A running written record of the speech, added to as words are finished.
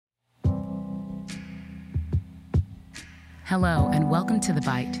Hello, and welcome to The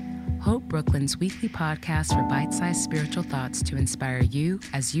Bite, Hope Brooklyn's weekly podcast for bite-sized spiritual thoughts to inspire you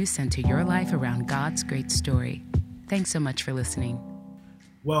as you center your life around God's great story. Thanks so much for listening.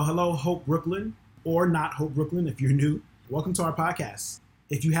 Well, hello, Hope Brooklyn, or not Hope Brooklyn if you're new. Welcome to our podcast.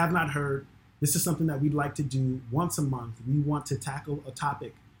 If you have not heard, this is something that we'd like to do once a month. We want to tackle a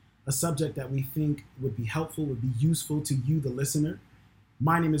topic, a subject that we think would be helpful, would be useful to you, the listener.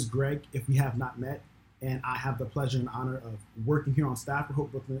 My name is Greg, if we have not met, and I have the pleasure and honor of working here on staff for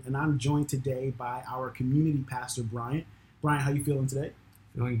Hope Brooklyn, and I'm joined today by our community pastor, Bryant. Bryant, how you feeling today?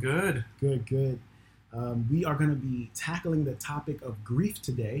 Feeling good. Good. We are going to be tackling the topic of grief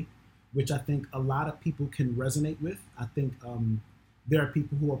today, which I think a lot of people can resonate with. I think there are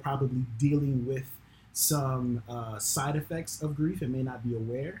people who are probably dealing with some side effects of grief and may not be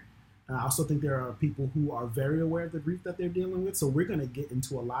aware. I also think there are people who are very aware of the grief that they're dealing with. So we're going to get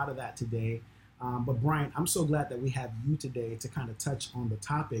into a lot of that today. But Bryant, I'm so glad that we have you today to kind of touch on the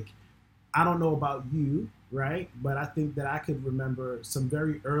topic. I don't know about you, right? But I think that I could remember some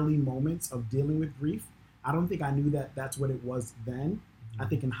very early moments of dealing with grief. I don't think I knew that that's what it was then. I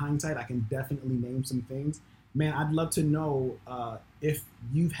think in hindsight, I can definitely name some things. Man, I'd love to know if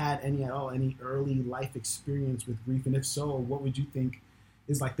you've had any early life experience with grief. And if so, what would you think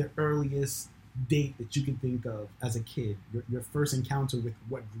is like the earliest date that you could think of as a kid, your first encounter with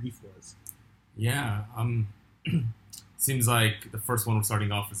what grief was? Yeah, seems like the first one we're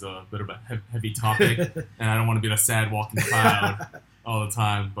starting off is a bit of a heavy topic, and I don't want to be the sad walking cloud all the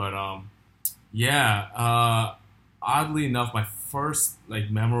time. But oddly enough, my first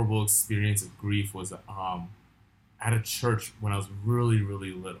memorable experience of grief was at a church when I was really,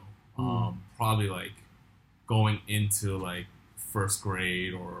 really little. Probably going into first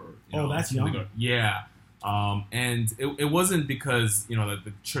grade or that's young. Yeah. And it wasn't because, that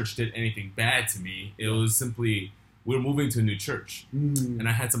the church did anything bad to me. It was simply, we were moving to a new church. And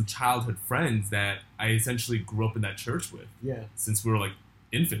I had some childhood friends that I essentially grew up in that church with. Yeah. Since we were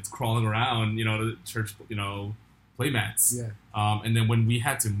infants crawling around, the church, playmats. Yeah. And then when we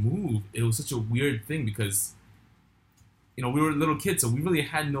had to move, it was such a weird thing because, we were little kids, so we really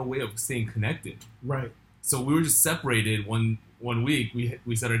had no way of staying connected. Right. So we were just separated one week.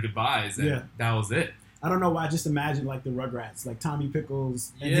 We said our goodbyes, and that was it. I don't know why. I just imagine the Rugrats, Tommy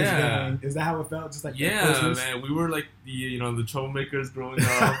Pickles and his gang. Is that how it felt? Just man. We were the the troublemakers growing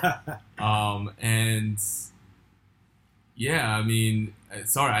up.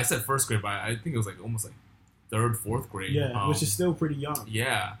 Sorry, I said first grade, but I think it was almost third, fourth grade. Yeah, which is still pretty young.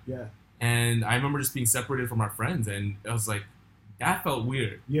 Yeah. Yeah. And I remember just being separated from our friends, and I was that felt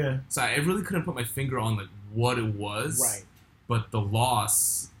weird. Yeah. So I really couldn't put my finger on what it was. Right. But the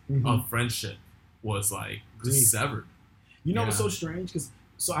loss of friendship was just severed. What's so strange?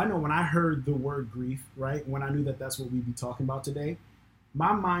 So I know when I heard the word grief, right, when I knew that that's what we'd be talking about today,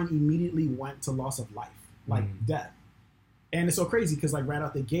 my mind immediately went to loss of life, death. And it's so crazy because right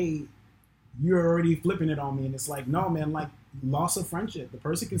out the gate, you're already flipping it on me. And it's no, man, loss of friendship. The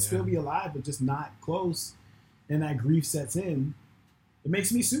person can still be alive, but just not close. And that grief sets in. It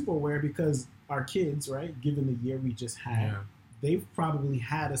makes me super aware because our kids, right, given the year we just had, they've probably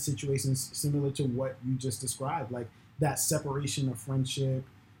had a situation similar to what you just described, that separation of friendship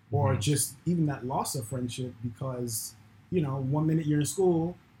or just even that loss of friendship because, 1 minute you're in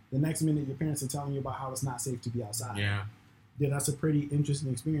school, the next minute your parents are telling you about how it's not safe to be outside. Yeah. Yeah, that's a pretty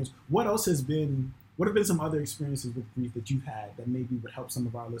interesting experience. What have been some other experiences with grief that you've had that maybe would help some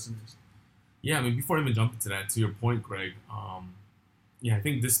of our listeners? Yeah, before I even jump into that, to your point, Greg, I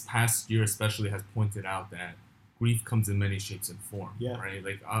think this past year especially has pointed out that grief comes in many shapes and forms,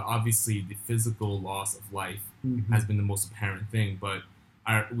 right? Obviously, the physical loss of life has been the most apparent thing, but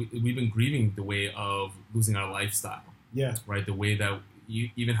we've been grieving the way of losing our lifestyle, right? The way that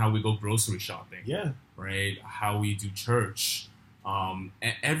even how we go grocery shopping, right? How we do church,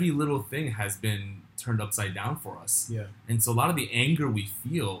 every little thing has been turned upside down for us, and so a lot of the anger we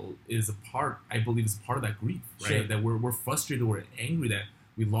feel I believe is part of that grief, right? Sure. That we're frustrated, we're angry that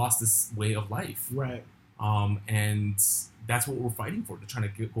we lost this way of life, right? And that's what we're fighting for, to try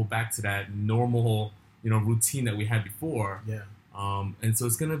to go back to that normal, routine that we had before. Yeah. And so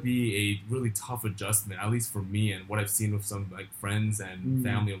it's going to be a really tough adjustment, at least for me and what I've seen with some friends and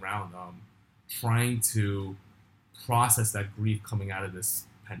family around, trying to process that grief coming out of this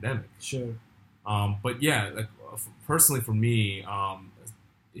pandemic. Sure. But personally for me,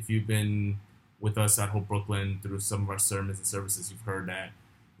 if you've been with us at Hope Brooklyn through some of our sermons and services, you've heard that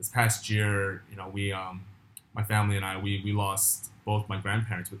this past year, we, my family and I, we lost both my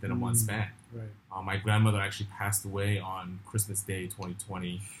grandparents within a month span. Right. My grandmother actually passed away on Christmas Day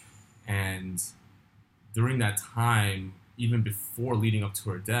 2020, and during that time, even before leading up to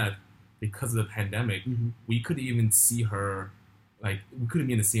her death, because of the pandemic, we couldn't even see her. Like, we couldn't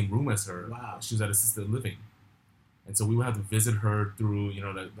be in the same room as her. Wow. She was at assisted living. And so we would have to visit her through,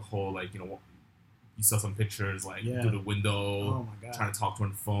 the whole, like, you saw some pictures, like, through the window, trying to talk to her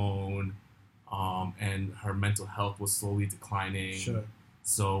on the phone. And her mental health was slowly declining. Sure.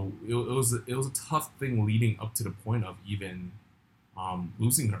 So it was a tough thing leading up to the point of even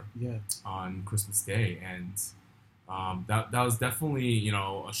losing her on Christmas Day. And that was definitely,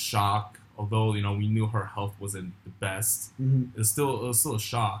 a shock. Although, we knew her health wasn't the best, it was still a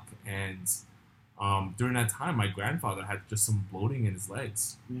shock. And during that time, my grandfather had just some bloating in his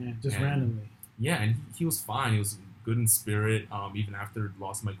legs. Yeah, randomly. Yeah, and he was fine. He was good in spirit. Even after the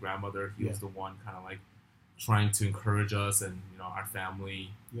loss of my grandmother, he was the one kind of like trying to encourage us and, our family.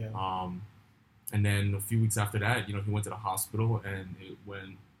 Yeah. And then a few weeks after that, he went to the hospital, and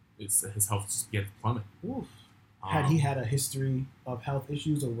his health just began to plummet. Oof. Had he had a history of health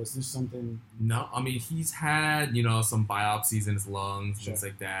issues, or was this something? No, I mean, he's had, some biopsies in his lungs, things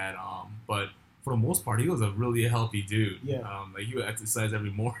like that. But for the most part, he was a really healthy dude. Yeah. Like, he would exercise every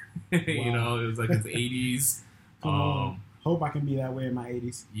morning. Wow. It was like his 80s. Hope I can be that way in my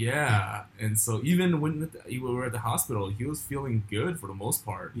 80s. Yeah. And so even when we were at the hospital, he was feeling good for the most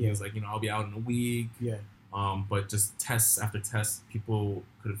part. He was like, I'll be out in a week. Yeah. But just tests after tests, people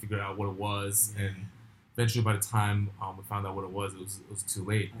couldn't figure out what it was. And eventually, by the time we found out what it was too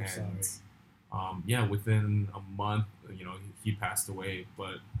late. I'm sorry. Within a month, he passed away.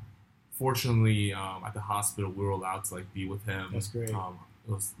 But fortunately, at the hospital, we were allowed to be with him. That's great. It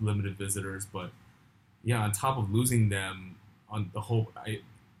was limited visitors, but on top of losing them, on the whole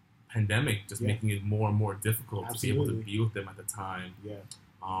pandemic, just making it more and more difficult to be able to be with them at the time. Yeah.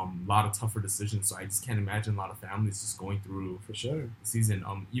 A lot of tougher decisions. So I just can't imagine a lot of families just going through for sure the season.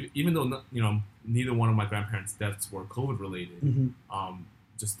 Even though neither one of my grandparents' deaths were COVID related,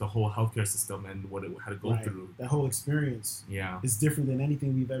 just the whole healthcare system and what it had to go through. That whole experience, is different than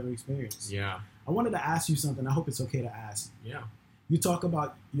anything we've ever experienced. Yeah. I wanted to ask you something. I hope it's okay to ask. Yeah. You talk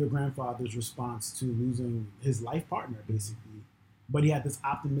about your grandfather's response to losing his life partner, basically, but he had this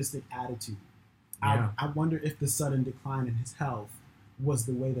optimistic attitude. Yeah. I wonder if the sudden decline in his health was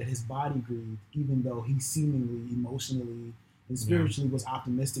the way that his body grieved, even though he seemingly emotionally and spiritually was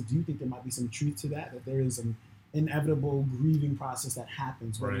optimistic. Do you think there might be some truth to that there is an inevitable grieving process that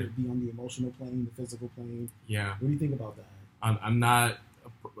happens, whether it be on the emotional plane, the physical plane? Yeah. What do you think about that? I'm not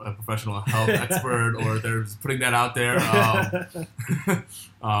a professional health expert, or they're just putting that out there.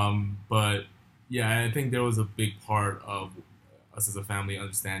 But yeah, I think there was a big part of us as a family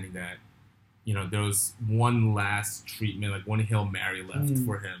understanding that, there was one last treatment, like one Hail Mary left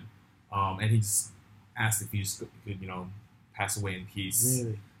for him. And he just asked if he just could, pass away in peace.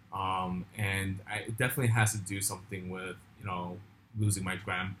 Really? And it definitely has to do something with, losing my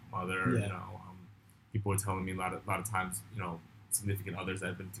grandmother. Yeah. People were telling me a lot of times, significant others that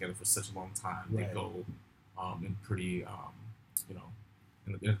have been together for such a long time, they go in pretty,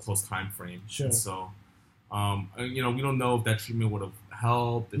 in a close time frame. Sure. And so, we don't know if that treatment would have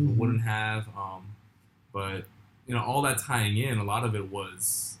helped, if it wouldn't have. But, all that tying in, a lot of it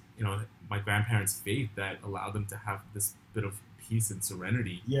was, my grandparents' faith that allowed them to have this bit of peace and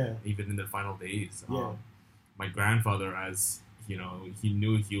serenity, even in their final days. My grandfather, as he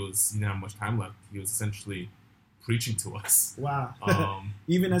knew he didn't have much time left, he was essentially preaching to us. Wow.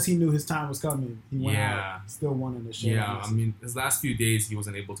 Even as he knew his time was coming, he went out still wanting to share. Yeah, I mean, his last few days, he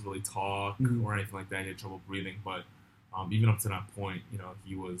wasn't able to really talk or anything like that. He had trouble breathing. But even up to that point,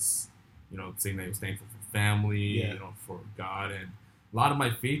 he was, saying that he was thankful for family, for God. And a lot of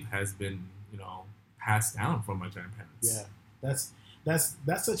my faith has been, passed down from my grandparents. Yeah,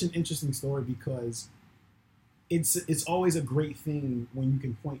 that's such an interesting story, because it's always a great thing when you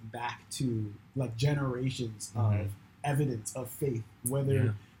can point back to like generations of evidence of faith,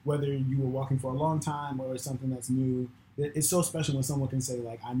 whether you were walking for a long time or it's something that's new. It's so special when someone can say,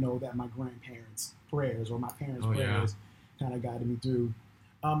 like, I know that my grandparents' prayers or my parents' prayers kind of guided me through.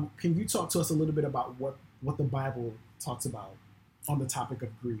 Can you talk to us a little bit about what the Bible talks about on the topic of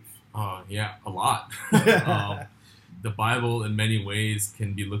grief? Yeah, a lot. The Bible, in many ways,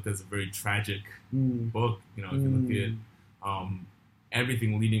 can be looked as a very tragic book. If you look at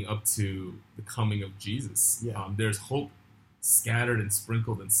everything leading up to the coming of Jesus, there's hope scattered and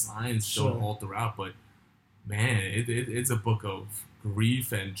sprinkled and signs shown all throughout. But man, it's a book of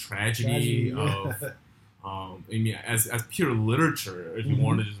grief and tragedy. I mean, as pure literature, if you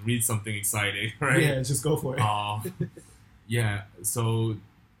want to just read something exciting, right? Yeah, just go for it. Yeah. So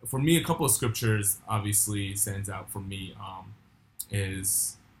for me, a couple of scriptures obviously stands out for me.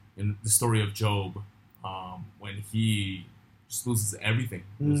 Is in the story of Job. when he just loses everything,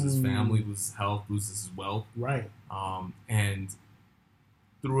 loses his family, loses health, loses his wealth. Right. And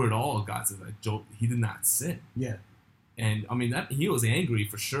through it all, God says that Job, he did not sin. Yeah. And I mean, that he was angry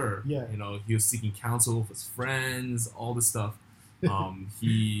for sure. Yeah. You know, he was seeking counsel with his friends, all this stuff.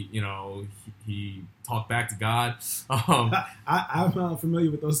 He talked back to God. I'm familiar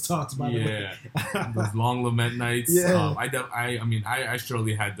with those talks, by the way. Yeah, those long lament nights. Yeah. I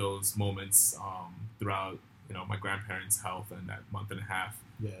surely had those moments throughout, my grandparents' health and that month and a half.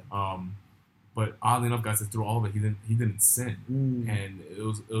 Yeah. But oddly enough, God said through all of it, he didn't sin, and it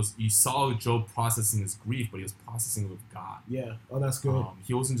was you saw Job processing his grief, but he was processing it with God. Yeah. Oh, that's good.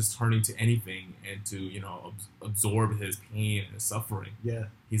 He wasn't just turning to anything and to absorb his pain and his suffering. Yeah.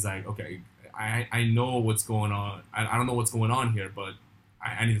 He's like, okay, I know what's going on. I don't know what's going on here, but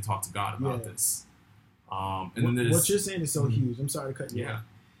I need to talk to God about this. And then what you're saying is so huge. I'm sorry to cut you off,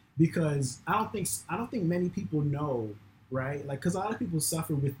 because I don't think many people know. Right? Like, because a lot of people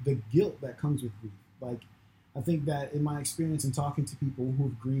suffer with the guilt that comes with grief. Like, I think that in my experience in talking to people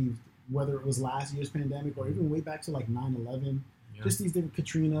who've grieved, whether it was last year's pandemic or even way back to like 9/11, just these different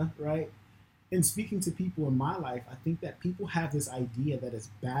Katrina, right? And speaking to people in my life, I think that people have this idea that it's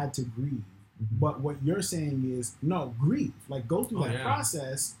bad to grieve. But what you're saying is, no, grieve. Like, go through that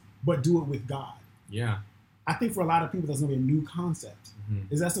process, but do it with God. Yeah. I think for a lot of people, that's going to be a new concept.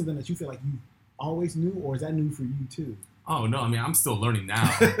 Is that something that you feel like you always knew, or is that new for you too? Oh, no, I mean, I'm still learning now.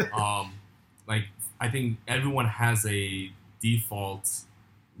 I think everyone has a default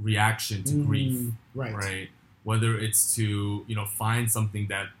reaction to grief, right? Whether it's to, find something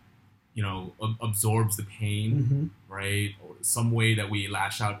that, absorbs the pain, right? Or some way that we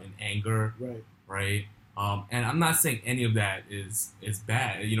lash out in anger, right? And I'm not saying any of that is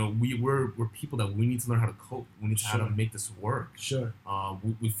bad. We're people that we need to learn how to cope. We need to how to make this work. Sure.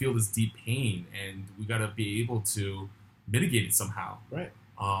 We feel this deep pain, and we got to be able to mitigate it somehow. Right.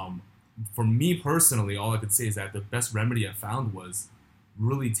 For me personally, all I could say is that the best remedy I found was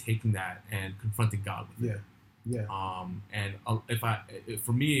really taking that and confronting God with it. Yeah. And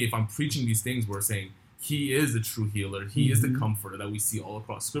if I'm preaching these things, we're saying He is the true healer. He is the comforter that we see all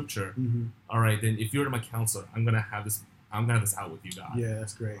across Scripture. All right, then if you're my counselor, I'm gonna have this out with you, God. Yeah,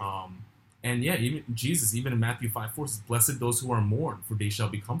 that's great. And even Jesus, even in Matthew 5:4 says, "Blessed those who are mourn, for they shall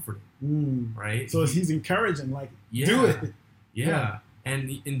be comforted." Right. So he's encouraging, like, do it. Yeah.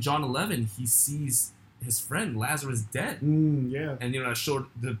 And in John 11, he sees his friend Lazarus dead. And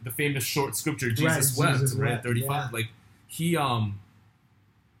the famous short scripture, Jesus wept, right? 35. Like he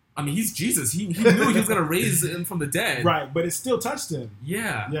he's Jesus. He knew he was gonna raise him from the dead. Right, but it still touched him.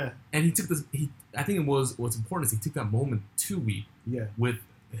 Yeah. Yeah. And he took this. I think it was what's important is he took that moment to weep. Yeah. With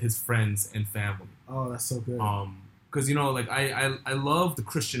his friends and family. Oh, that's so good. Because I love the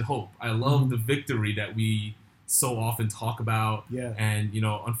Christian hope. I love the victory that we so often talk about. Yeah. And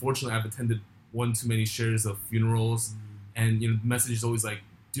unfortunately, I've attended one too many shares of funerals, and the message is always like,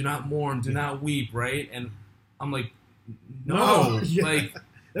 "Do not mourn, do not weep," right? And I'm like, no. Like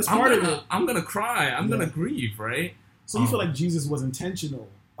that's part of it. I'm gonna cry. I'm gonna grieve, right? So you feel like Jesus was intentional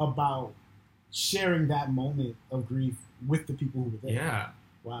about sharing that moment of grief with the people who were there? Yeah.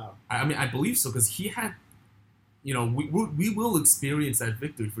 Wow. I believe so, because he had, we will experience that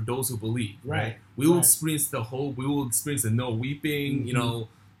victory for those who believe, right? We will experience the hope. We will experience the no weeping,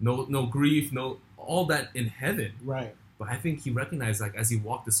 no grief, no all that in heaven. Right. But I think he recognized, like, as he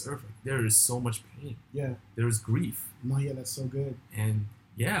walked this earth, like, there is so much pain. Yeah. There is grief. No, yeah, that's so good. And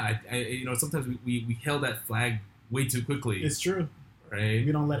yeah, I sometimes we hail that flag way too quickly. It's true. Right.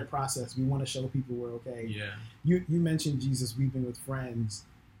 We don't let it process. We want to show people we're okay. Yeah. You mentioned Jesus weeping with friends.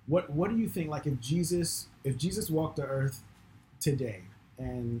 What do you think? Like, if Jesus walked the earth today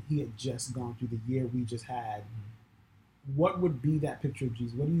and he had just gone through the year we just had, what would be that picture of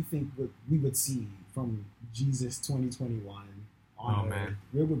Jesus? What do you think we would see from Jesus 2021 on earth? Man.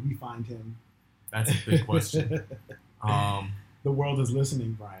 Where would we find him? That's a big question. The world is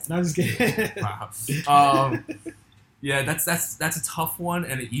listening, Brian. No, I'm just kidding. Wow. Yeah, that's a tough one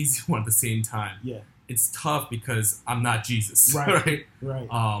and an easy one at the same time. Yeah. It's tough because I'm not Jesus, right?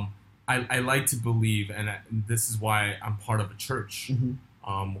 I like to believe, and this is why I'm part of a church,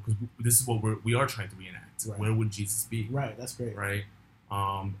 because this is what we are trying to reenact. Right. Where would Jesus be? Right, that's great. Right,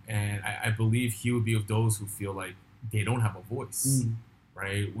 and I believe he would be of those who feel like they don't have a voice.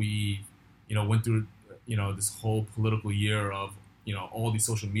 Right, we, went through, this whole political year of, all these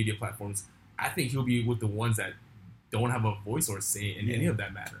social media platforms. I think he'll be with the ones that don't have a voice or say in any of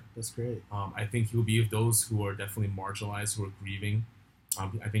that matter. That's great. I think he will be with those who are definitely marginalized, who are grieving.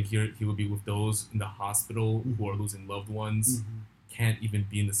 I think he will be with those in the hospital who are losing loved ones, can't even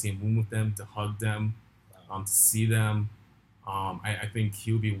be in the same room with them to hug them. to see them. I think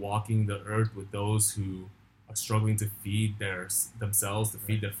he'll be walking the earth with those who are struggling to feed themselves, to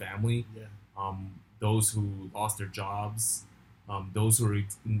feed their family. Yeah. Those who lost their jobs, those who are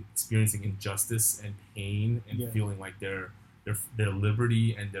experiencing injustice and pain and feeling like their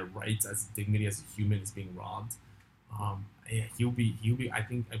liberty and their rights as dignity as a human is being robbed. He'll be.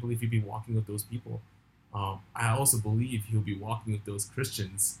 I believe he'll be walking with those people. I also believe he'll be walking with those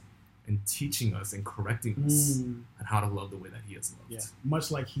Christians and teaching us and correcting us on how to love the way that he has loved. Yeah,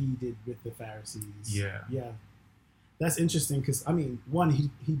 much like he did with the Pharisees. Yeah. Yeah. That's interesting because, I mean, one, he'd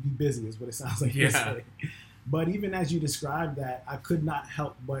be busy is what it sounds like you're saying. But even as you described that, I could not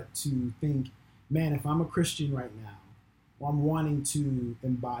help but to think, man, if I'm a Christian right now, or I'm wanting to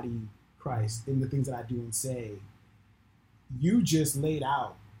embody Christ in the things that I do and say, you just laid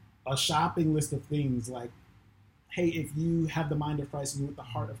out a shopping list of things like, hey, if you have the mind of Christ and you with the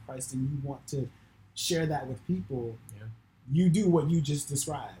heart of Christ and you want to share that with people, you do what you just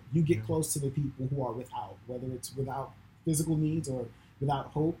described. You get close to the people who are without, whether it's without physical needs or without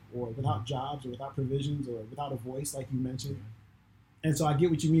hope or without jobs or without provisions or without a voice, like you mentioned. And so I get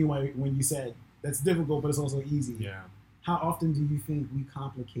what you mean when you said that's difficult, but it's also easy. Yeah. How often do you think we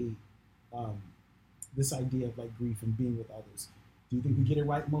complicate this idea of like grief and being with others? Do you think we get it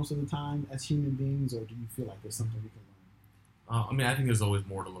right most of the time as human beings, or do you feel like there's something we can learn? I mean, I think there's always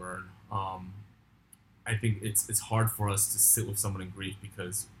more to learn. I think it's hard for us to sit with someone in grief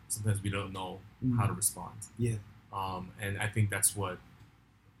because sometimes we don't know how to respond. Yeah. And I think that's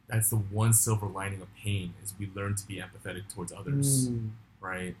the one silver lining of pain is we learn to be empathetic towards others,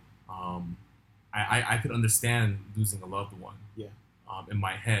 right? I could understand losing a loved one. Yeah. In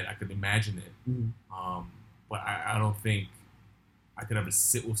my head, I could imagine it. But I don't think I could ever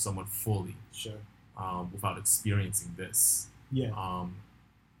sit with someone fully. Sure. Without experiencing this. Yeah.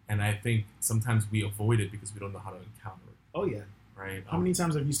 And I think sometimes we avoid it because we don't know how to encounter it. Oh, yeah. Right? How many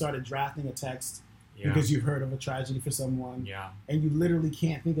times have you started drafting a text because you've heard of a tragedy for someone and you literally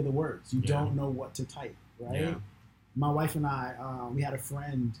can't think of the words? You don't know what to type, right? Yeah. My wife and I, we had a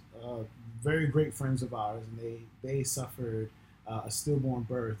friend, very great friends of ours, and they suffered a stillborn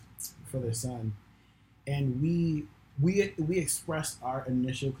birth for their son. And we expressed our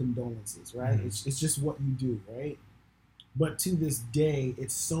initial condolences, right? It's just what you do, right? But to this day,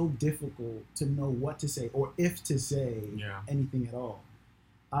 it's so difficult to know what to say or if to say anything at all.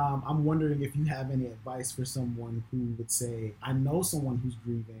 I'm wondering if you have any advice for someone who would say, I know someone who's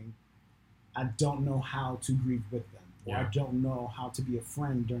grieving, I don't know how to grieve with them, or I don't know how to be a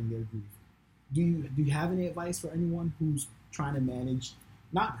friend during their grief. Do you have any advice for anyone who's trying to manage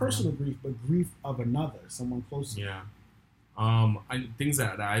not personal grief, but grief of another, someone close to you? Things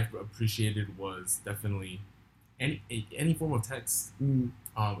that I've appreciated was definitely any form of text.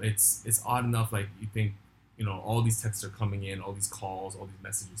 It's odd enough, like you think, all these texts are coming in, all these calls, all these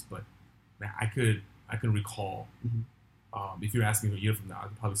messages, but man, I can recall. If you're asking me a year from now, I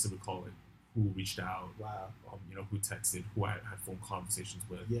could probably still recall it. Who reached out? Wow. Who texted? Who I had phone conversations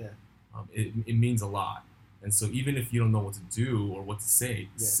with? Yeah. It means a lot. And so even if you don't know what to do or what to say,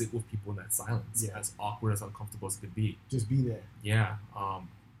 sit with people in that silence, as awkward, as uncomfortable as it could be. Just be there. Yeah.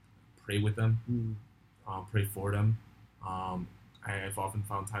 Pray with them. Pray for them. I've often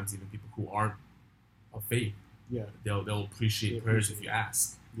found times even people who aren't of faith, they'll appreciate prayers if you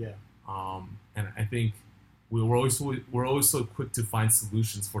ask. Yeah. And I think we're always so quick to find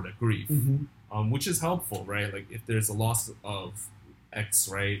solutions for that grief, which is helpful, right? Like if there's a loss of X,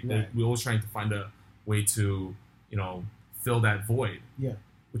 right? We're always trying to find a way to, fill that void. Yeah.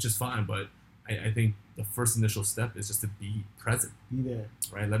 Which is fine, but I think the first initial step is just to be present. Be there.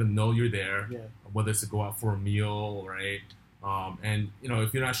 Right? Let them know you're there. Yeah. Whether it's to go out for a meal, right? And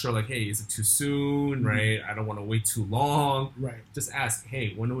if you're not sure, like, hey, is it too soon, right? I don't want to wait too long. Right. Just ask,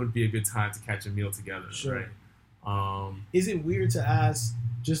 hey, when would be a good time to catch a meal together? Sure. Right? Is it weird to ask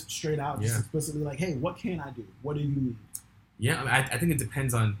just straight out, just explicitly, like, hey, what can I do? What do you need? Yeah, I think it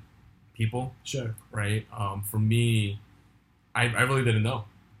depends on people. Sure. Right. For me, I really didn't know.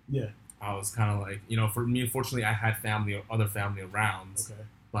 Yeah. I was kind of like, for me, unfortunately, I had other family around. Okay.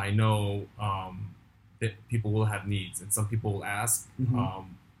 But I know that people will have needs, and some people will ask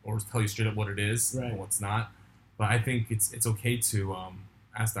or tell you straight up what it is and what's not. But I think it's okay to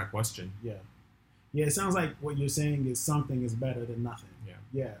ask that question. Yeah. Yeah, it sounds like what you're saying is something is better than nothing. Yeah.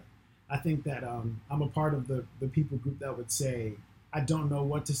 Yeah. I think that I'm a part of the people group that would say, I don't know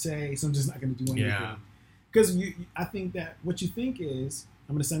what to say, so I'm just not going to do anything. Yeah. Because I think that what you think is,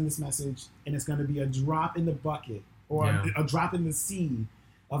 I'm going to send this message, and it's going to be a drop in the bucket or a drop in the sea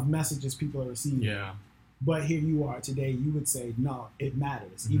of messages people are receiving. Yeah. But here you are today, you would say, no, it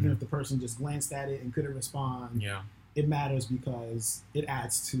matters. Mm-hmm. Even if the person just glanced at it and couldn't respond, it matters because it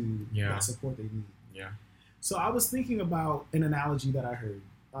adds to that support they need. Yeah. So I was thinking about an analogy that I heard.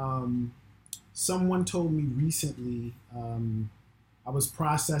 Someone told me recently, I was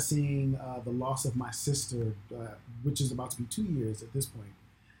processing the loss of my sister, which is about to be 2 years at this point,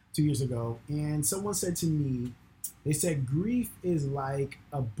 2 years ago. And someone said to me, they said, grief is like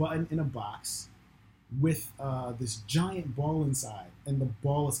a button in a box with this giant ball inside, and the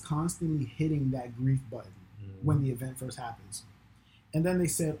ball is constantly hitting that grief button when the event first happens. And then they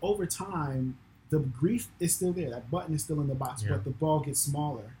said, over time, the grief is still there. That button is still in the box, but the ball gets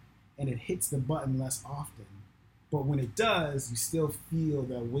smaller, and it hits the button less often. But when it does, you still feel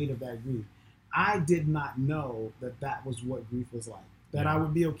the weight of that grief. I did not know that was what grief was like. That I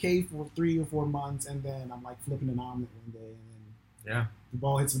would be okay for 3 or 4 months, and then I'm like flipping an omelet one day, and then the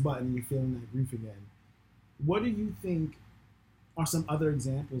ball hits the button, and you're feeling that grief again. What do you think are some other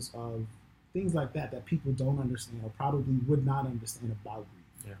examples of things like that people don't understand or probably would not understand about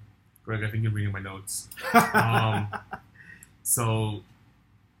grief? Yeah. Greg, I think you're reading my notes. So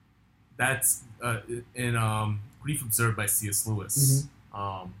that's in Grief Observed by C.S. Lewis.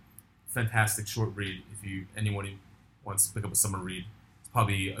 Fantastic short read if anyone wants to pick up a summer read. It's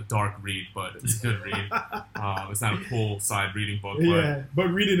probably a dark read, but it's a good read. It's not a poolside reading book. But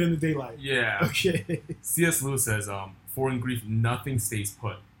read it in the daylight. Yeah. Okay. C.S. Lewis says, for in grief nothing stays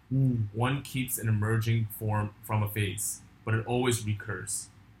put. One keeps an emerging form from a phase, but it always recurs.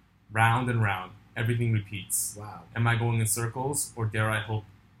 Round and round, everything repeats. Wow. Am I going in circles, or dare I hope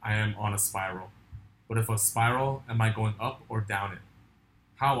I am on a spiral? But if a spiral, am I going up or down it?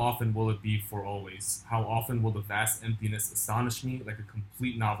 How often will it be for always? How often will the vast emptiness astonish me like a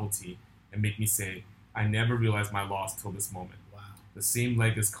complete novelty and make me say, I never realized my loss till this moment. Wow. The same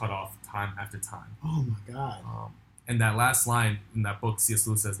leg is cut off time after time. Oh my God. And that last line in that book, C.S.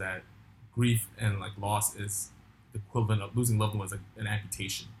 Lewis says that grief and like loss is the equivalent of losing loved ones, like an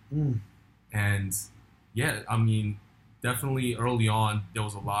amputation. And yeah, I mean, definitely early on, there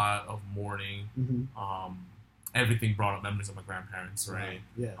was a lot of mourning. Everything brought up memories of my grandparents, right?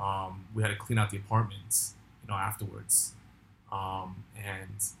 Yeah. We had to clean out the apartments, afterwards.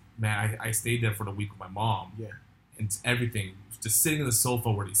 And man, I stayed there for the week with my mom. Yeah. And everything, just sitting on the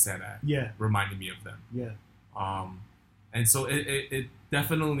sofa where they sat at, reminded me of them. Yeah. And so it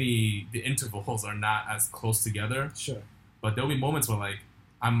definitely, the intervals are not as close together. Sure. But there'll be moments where like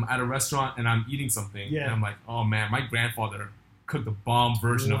I'm at a restaurant and I'm eating something and I'm like, oh man, my grandfather cooked a bomb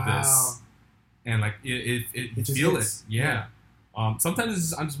version of this. And like it feel it. Yeah.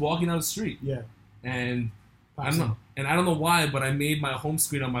 Sometimes I'm just walking down the street. Yeah. And I don't know why, but I made my home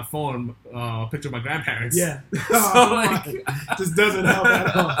screen on my phone a picture of my grandparents. Yeah. So like, just doesn't help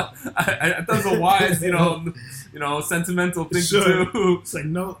at all. I thought it was a wise, sentimental thing to do. It's like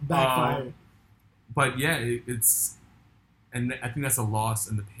no backfire. But yeah, it's, and I think that's a loss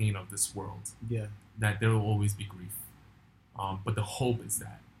in the pain of this world. Yeah. That there will always be grief. But the hope is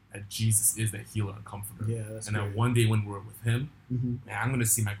that Jesus is that healer and comforter. Yeah, that's and great. That one day when we're with him, man, I'm going to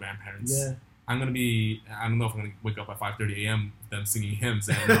see my grandparents. Yeah. I don't know if I'm going to wake up at 5:30 a.m. with them singing hymns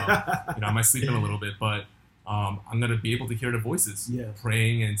and, I might sleep in a little bit, but I'm going to be able to hear their voices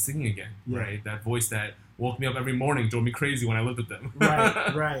praying and singing again, right? That voice that woke me up every morning, drove me crazy when I lived with them.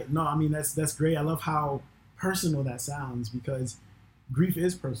 Right. No, I mean, that's great. I love how personal that sounds because grief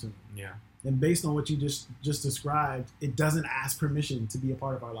is personal. Yeah. And based on what you just described, it doesn't ask permission to be a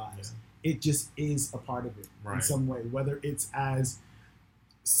part of our lives. Yeah. It just is a part of it in some way, whether it's as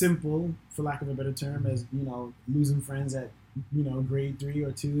simple, for lack of a better term, as, losing friends at, grade 3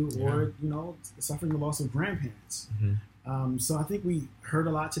 or 2, or, suffering the loss of grandparents. So I think we heard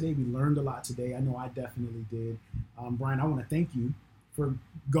a lot today. We learned a lot today. I know I definitely did. Brian, I want to thank you for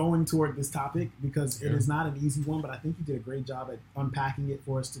going toward this topic because it is not an easy one, but I think you did a great job at unpacking it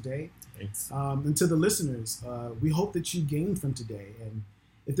for us today. Thanks. And to the listeners, we hope that you gained from today. And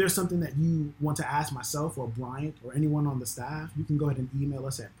if there's something that you want to ask myself or Bryant or anyone on the staff, you can go ahead and email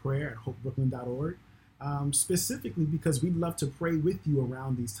us at prayer@hopebrooklyn.org, specifically because we'd love to pray with you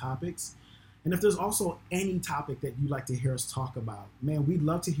around these topics. And if there's also any topic that you'd like to hear us talk about, man, we'd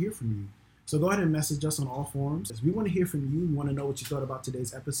love to hear from you. So go ahead and message us on all forums. We want to hear from you. We want to know what you thought about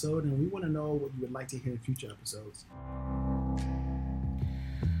today's episode, and we want to know what you would like to hear in future episodes.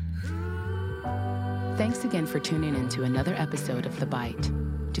 Thanks again for tuning in to another episode of The Bite.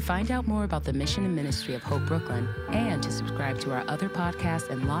 To find out more about the mission and ministry of Hope Brooklyn and to subscribe to our other podcasts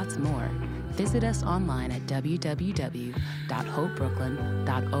and lots more, visit us online at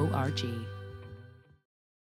www.hopebrooklyn.org.